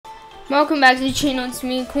Welcome back to the channel. It's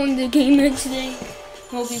me, Corn the Gamer. Today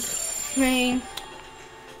we'll be playing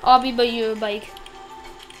Obby by Your Bike.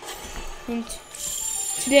 And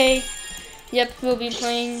today, we'll be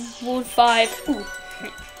playing World 5. Ooh.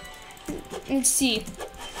 Let's see.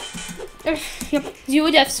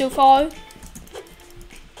 0 deaths so far.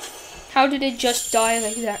 How did it just die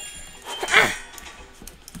like that?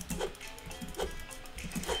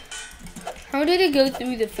 How did it go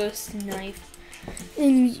through the first knife?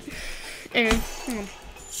 Mini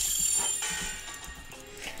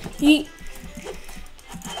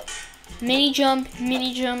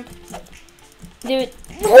jump. There.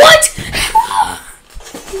 What?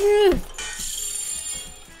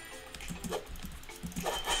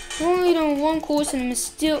 Only done one course and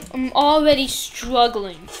I'm already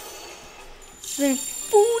struggling. Then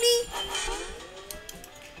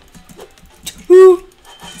 42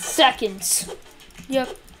 seconds.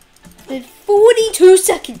 Yep. Then 42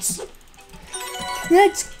 seconds.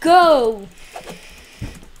 Let's go.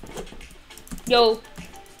 Yo.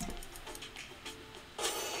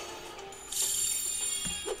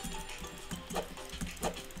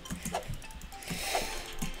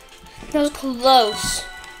 That was close.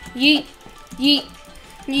 Yeet.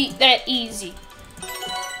 That easy.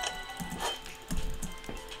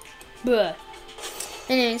 Bruh.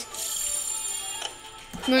 Anyways.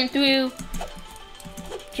 Run through.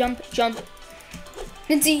 Jump.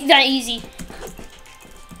 It's that easy.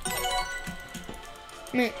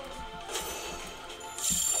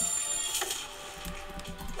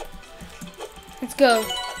 Let's go.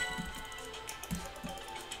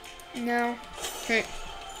 Now,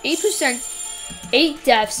 8%, 8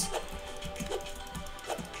 deaths.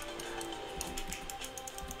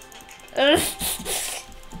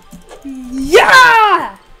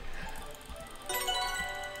 Yeah!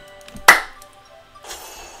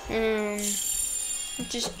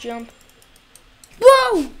 Just jump.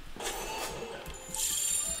 Whoa!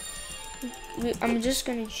 I'm just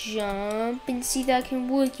gonna jump and see if that can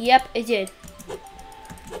work. Yep, it did.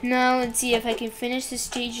 Now let's see if I can finish this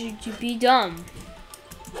stage to be done.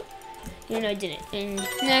 And I didn't. And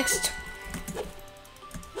next.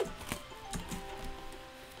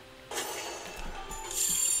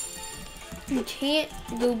 You can't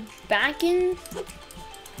go back in.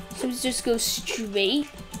 So let's just go straight.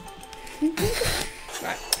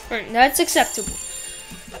 Alright, that's acceptable.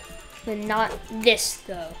 But not this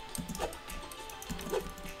though.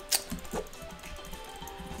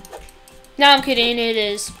 No, I'm kidding, it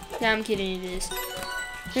is. Let's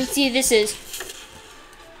see if this is.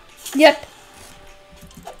 Yep.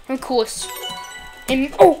 Of course.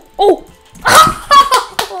 And oh!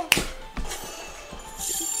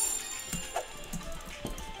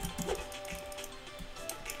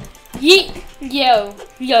 Yeet! Yo.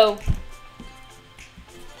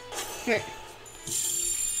 Right.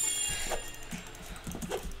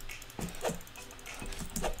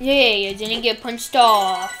 Yeah, you didn't get punched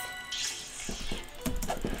off.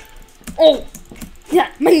 Oh!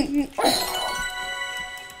 Yeah,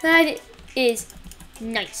 that is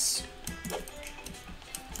nice.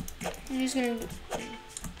 I'm just gonna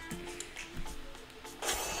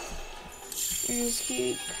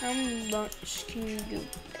how much can you do?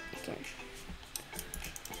 Okay.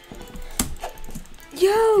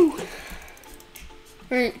 Yo!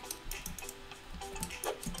 Right.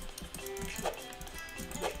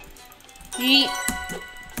 Yeet.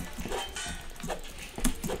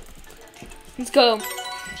 Let's go.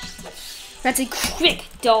 That's a quick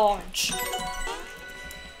dodge.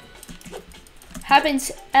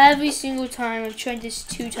 Happens every single time. I've tried this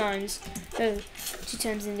 2 times. 2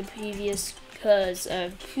 times in the previous, because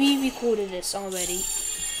I've pre-recorded this already.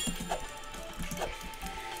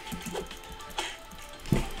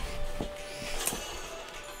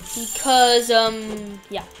 Because,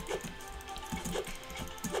 yeah.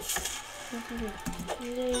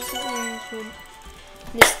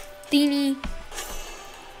 This thingy.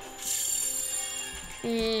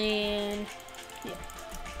 And, yeah.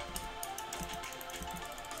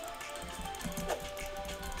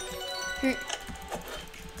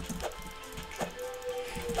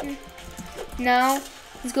 Now,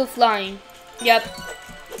 let's go flying. Yep.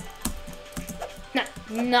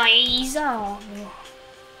 Nice. Oh.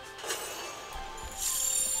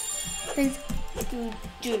 Let's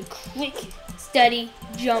do a quick, steady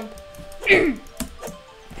jump.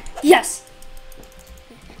 Yes.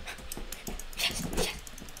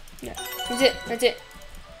 Yeah, that's it.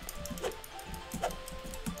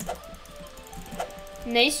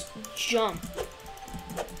 Nice jump.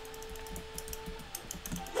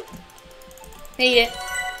 Made it.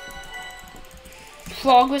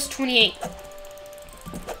 Progress 28.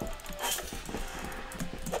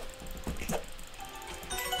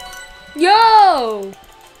 Yo!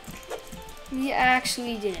 We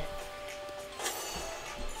actually did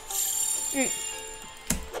it.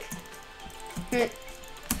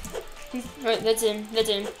 Alright, that's in. That's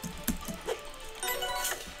in.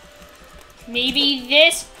 Maybe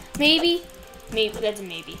this. Maybe. Maybe. That's a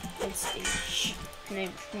maybe. That's a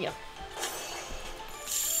maybe. Yeah.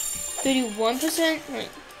 31%.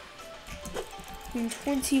 Right. And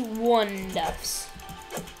 21 deaths.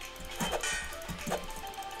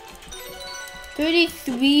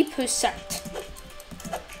 33%.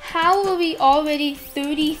 How are we already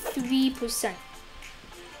 33%?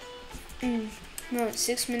 No,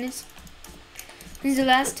 6 minutes. This is the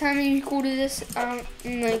last time I recorded this.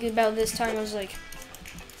 Like about this time, I was like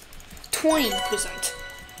 20%.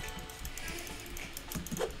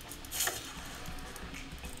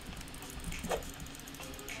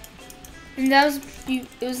 And that was, it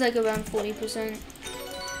was like around 40%.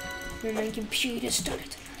 When my computer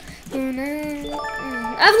started.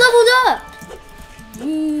 I've leveled up!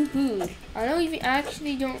 Woohoo! I don't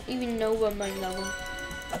even know what my level.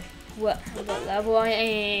 What level I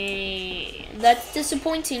am. That's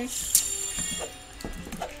disappointing.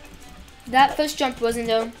 That first jump wasn't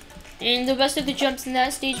though. And the rest of the jumps in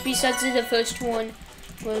that stage besides the first one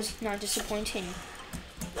was not disappointing.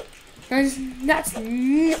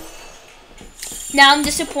 Now I'm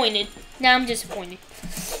disappointed.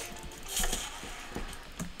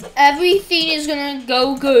 Everything is gonna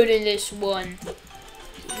go good in this one.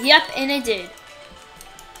 Yep, and it did.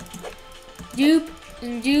 Dupe.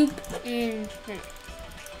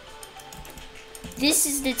 This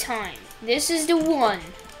is the time. This is the one.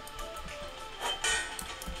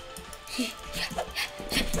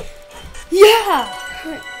 Yeah!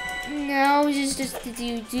 Now it's just to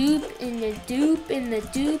do dupe and the dupe and the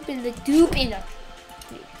dupe and the dupe and the...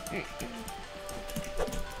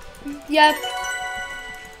 Yep.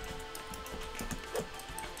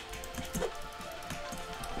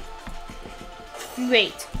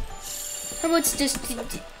 Wait. How about just...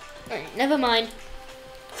 Alright, never mind.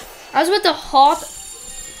 I was about to hop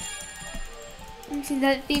into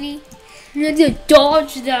that thingy. I had to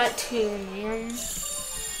dodge that too, man.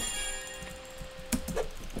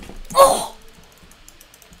 Oh!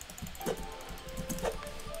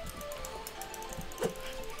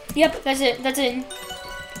 Yep, that's it. That's it.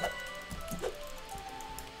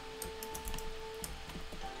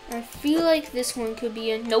 I feel like this one could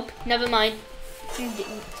be a... Nope, never mind.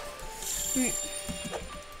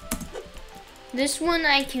 This one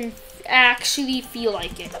I can actually feel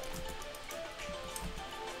like it.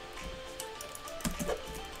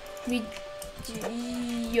 We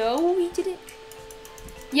did it?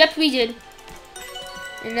 Yep, we did.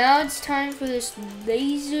 And now it's time for this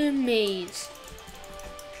laser maze.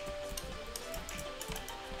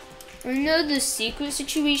 I know the secret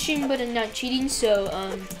situation, but I'm not cheating, so,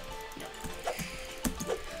 no.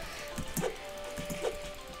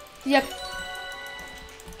 Yep.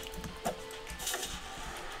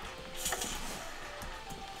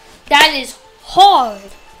 That is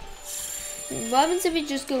hard. What happens if we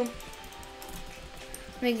just go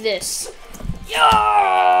like this?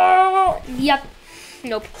 Yeah. Yep.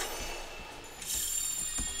 Nope.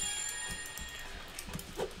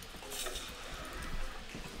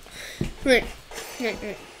 Right.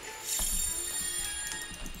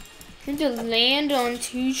 And to land on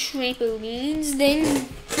 2 trampolines, then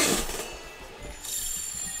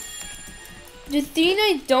the thing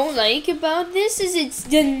I don't like about this is it's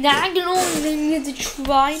diagonal and then you have to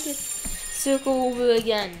try to circle over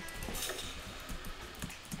again.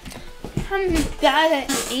 I'm bad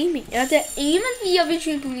at aiming. I have to aim at the other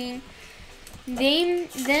trampoline, then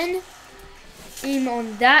aim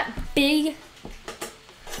on that big.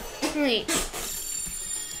 Wait.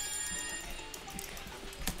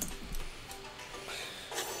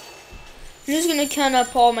 I'm just gonna count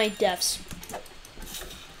up all my deaths.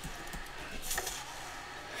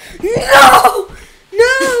 No!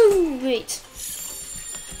 No! Wait.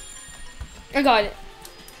 I got it.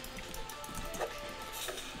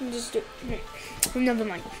 Just do it. Never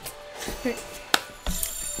mind.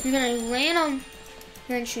 You're gonna land on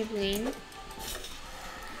that trampoline.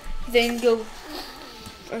 Then go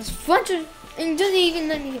as front of, and doesn't even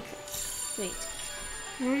let me get. Wait.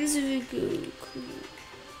 Once we go cool.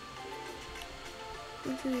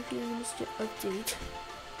 Once we go Mr. Update.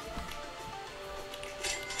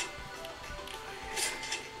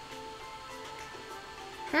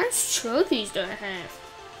 How much trophies do I have?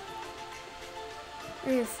 I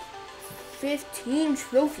have 15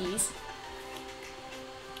 trophies.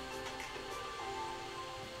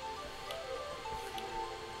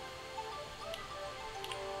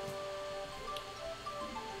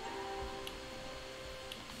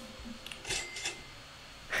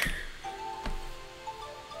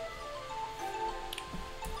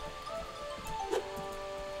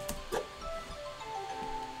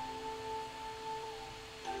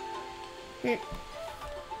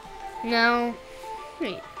 Now,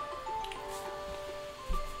 wait.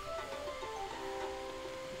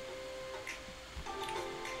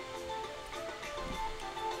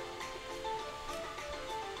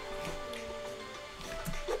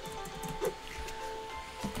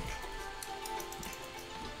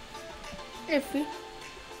 If we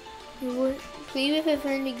would play with a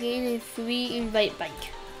friend again if we invite bike.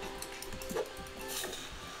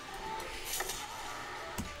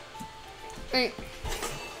 Right.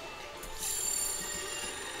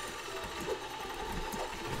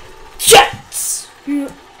 Jets!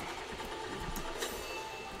 Really?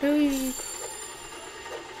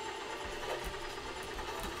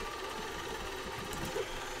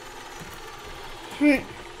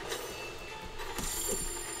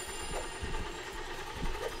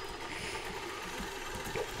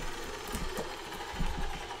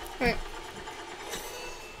 Right.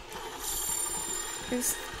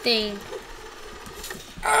 This thing.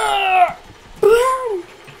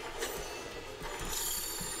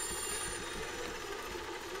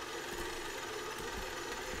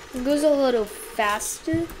 It goes a little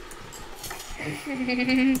faster.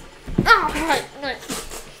 Oh, right.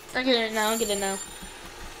 I get it now. I get it now.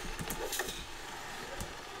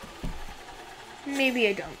 Maybe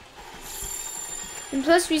I don't. And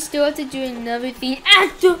plus, we still have to do another thing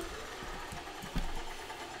after.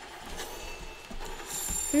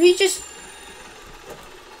 We just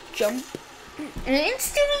jump and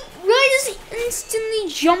instantly. Why does he instantly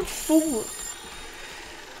jump forward?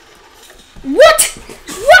 What?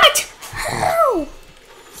 What? How?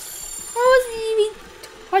 How was he even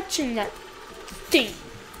touching that thing?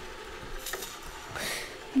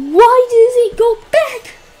 Why does it go back?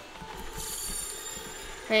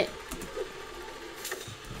 Right.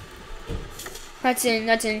 That's in.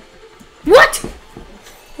 That's in. What?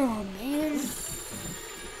 Oh man.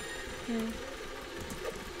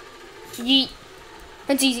 Yeet.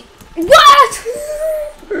 That's easy. What?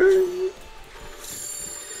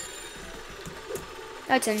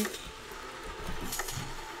 That's in.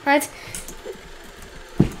 That's.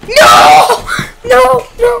 No! No!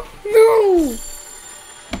 No! No!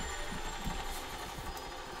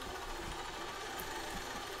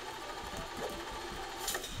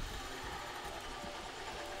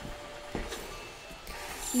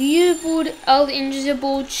 Leaderboard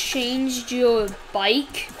eligible changed your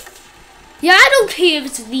bike? Yeah, I don't care if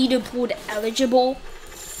it's leaderboard eligible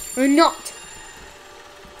or not.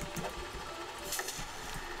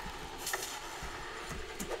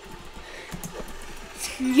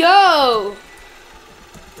 Yo!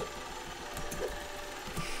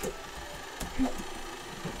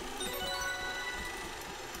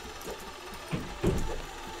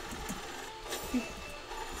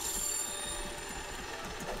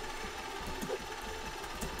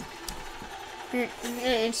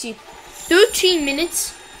 Let's see. 13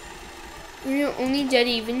 minutes. We're only dead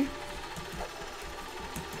even.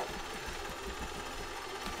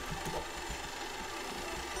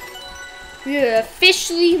 We're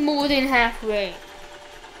officially more than halfway.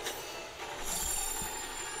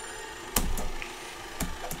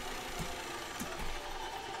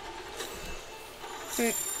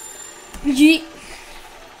 Yeet.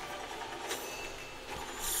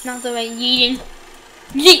 Not the right yeeting.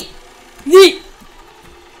 Yeet. Yeet.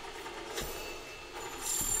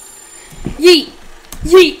 Yeet.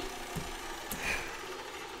 Yeet.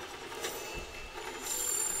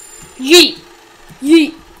 Yeet.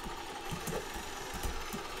 Yeet.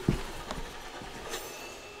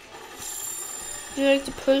 Would you like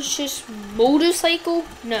to purchase motorcycle?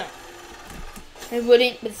 No. I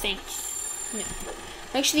wouldn't, but thank you. No.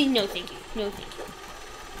 Actually, no thank you. No thank you.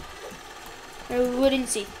 I wouldn't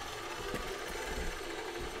say.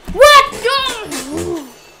 What? No!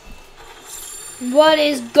 What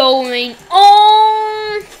is going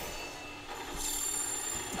on?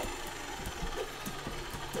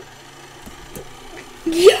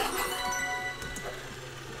 Yeah.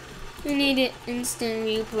 We need to instant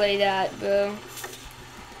replay that, bro.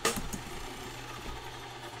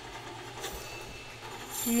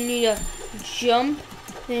 We need to jump,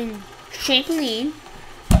 then trampoline.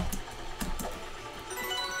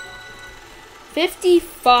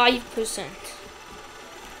 55%.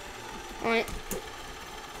 Alright.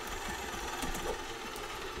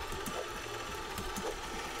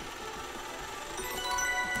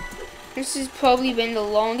 This has probably been the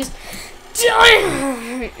longest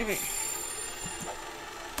time.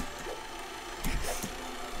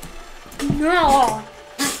 No.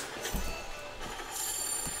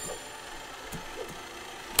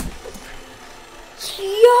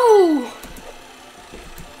 Yo.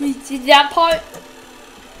 We did that part.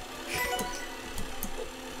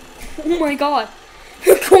 Oh my god.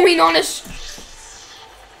 We're going on a... I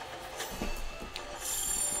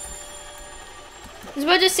was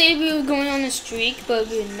about to say we were going on a streak, but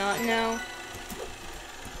we're not now.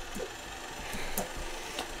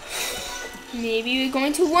 Maybe we're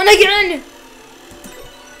going to win again!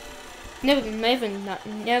 Never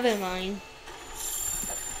mind.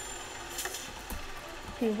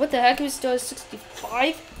 Hey, what the heck is star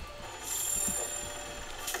 65?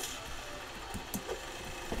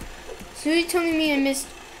 So you're telling me I missed...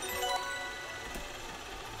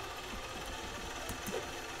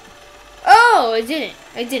 Oh, I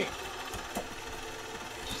didn't.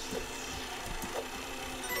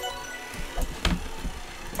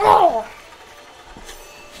 Oh!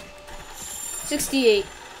 68.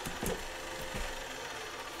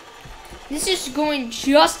 This is going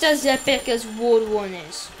just as epic as World 1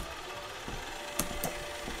 is.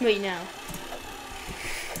 Right now.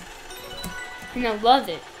 And I love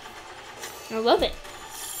it. I love it.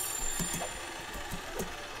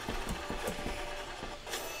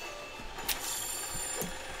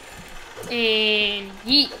 And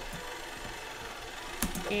yeet.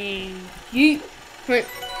 And yeet. Right.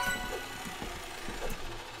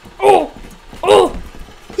 Oh! Oh!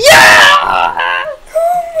 Yeah!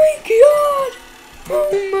 Oh my god!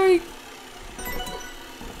 Oh my...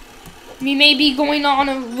 We may be going on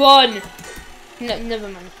a run. No, never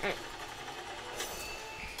mind. Right.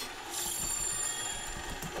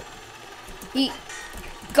 Yeet.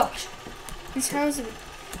 Gosh. This house is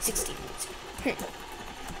 16 minutes.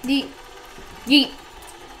 Yeet. Yeet.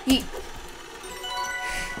 Yeet.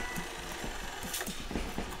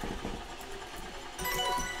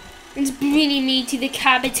 It's bringing me to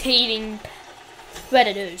decapitating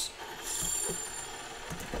predators.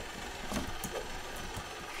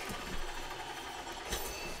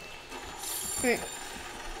 Right.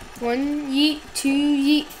 1 yeet, 2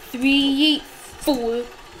 yeet, 3 yeet, 4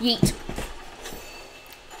 yeet.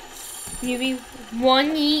 Maybe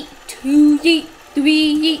 1 yeet, 2 yeet,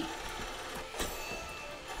 3 yeet.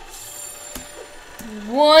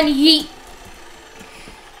 1 yeet.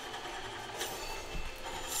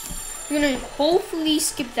 I'm gonna hopefully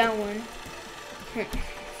skip that one.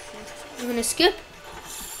 I'm gonna skip.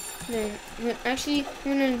 Then I'm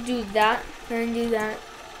gonna do that. Then do that.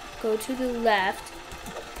 Go to the left.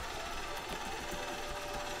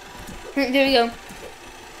 There we go.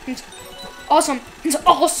 It's awesome. It's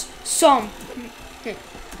awesome.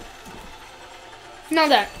 Now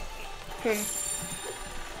that.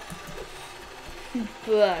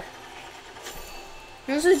 But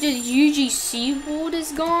also the UGC world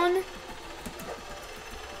is gone.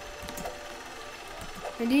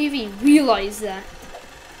 I didn't even realize that.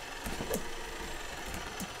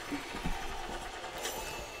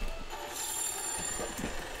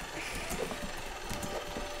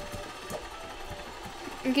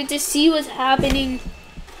 I get to see what's happening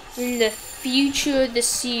in the future of the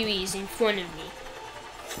series in front of me.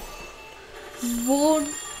 World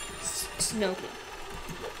smoking.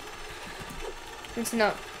 It's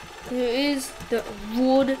not. There is the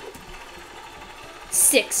World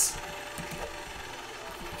 6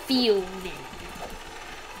 fielding.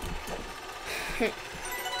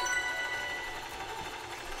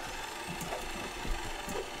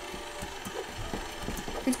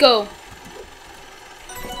 Let's go.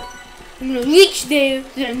 I'm gonna reach there,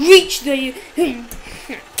 then reach there.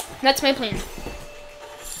 That's my plan.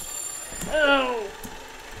 Oh.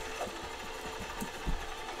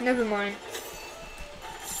 Never mind.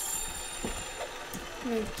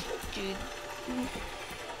 Oh, dude.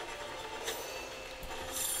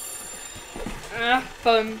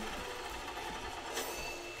 Fun.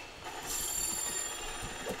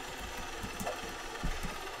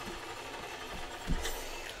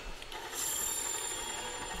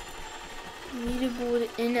 Leaderboard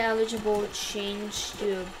ineligible, change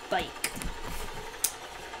to a bike.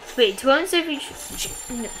 Wait, 270.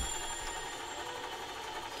 No.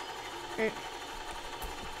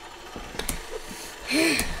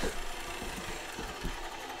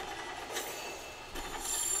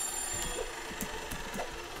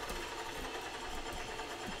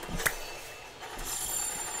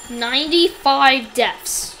 95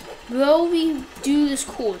 deaths. Will we do this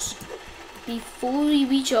course before we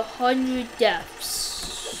reach 100 deaths?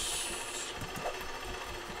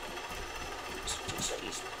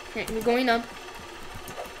 Okay, we're going up.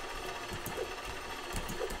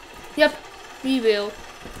 Yep, we will.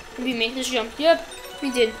 Did we make this jump? Yep,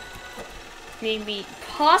 we did. Maybe,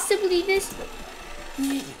 possibly this.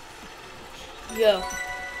 Yo.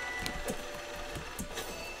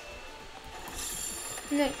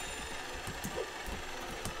 No.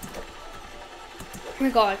 Oh my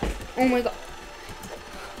god. Oh my god.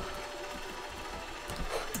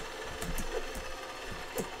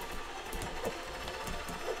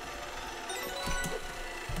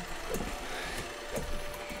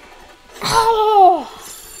 Oh,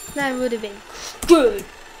 that would have been good.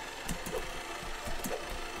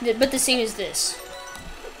 But the same as this.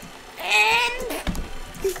 And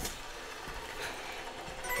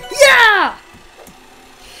yeah!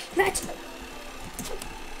 Let's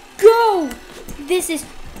go! This is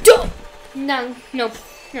dope! No.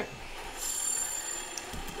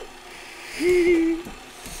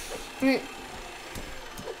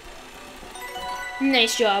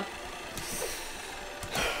 Nice job.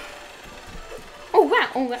 Oh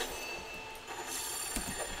wow.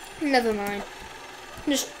 Never mind.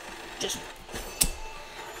 Just.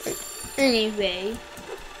 Anyway,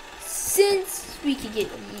 since we could get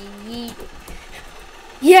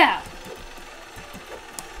yeah,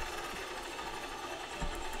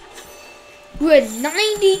 we're at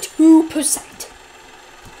 92%.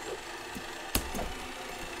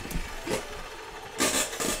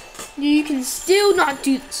 You can still not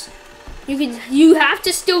do this. You have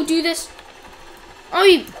to still do this. Are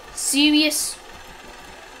you serious?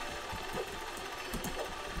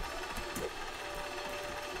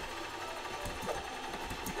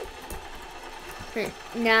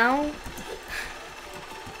 Now,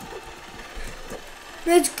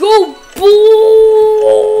 let's go,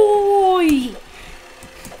 boy!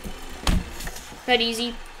 That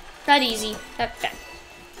easy. That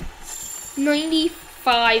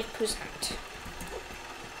 95%.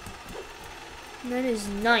 That is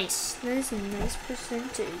nice. That is a nice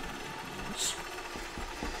percentage.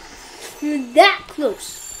 You're that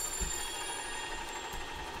close.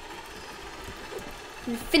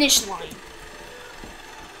 The finish line.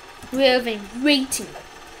 We have been waiting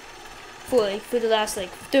for the last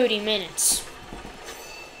 30 minutes.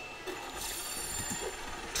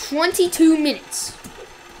 22 minutes.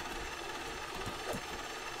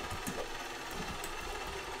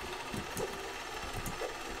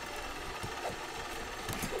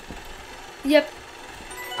 Yep.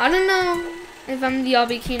 I don't know if I'm the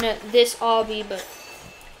Obby king at this Obby, but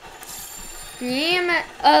I am at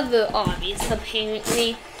other Obbies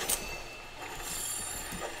apparently.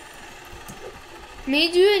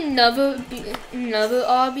 May do another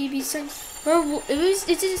Obby besides. Oh, is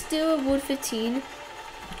it still Award 15?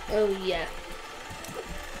 Oh yeah.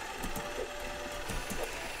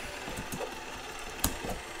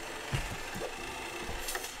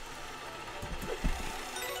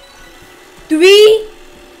 Three,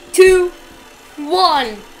 2,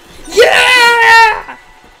 1. Yeah!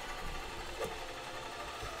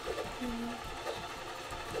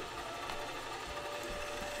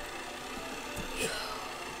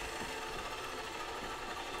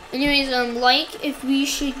 Anyways, like if we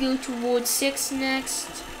should go towards 6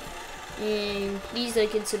 next, and please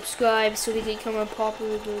like and subscribe so we can become a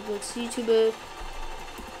popular YouTuber.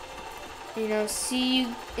 And I'll see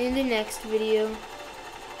you in the next video.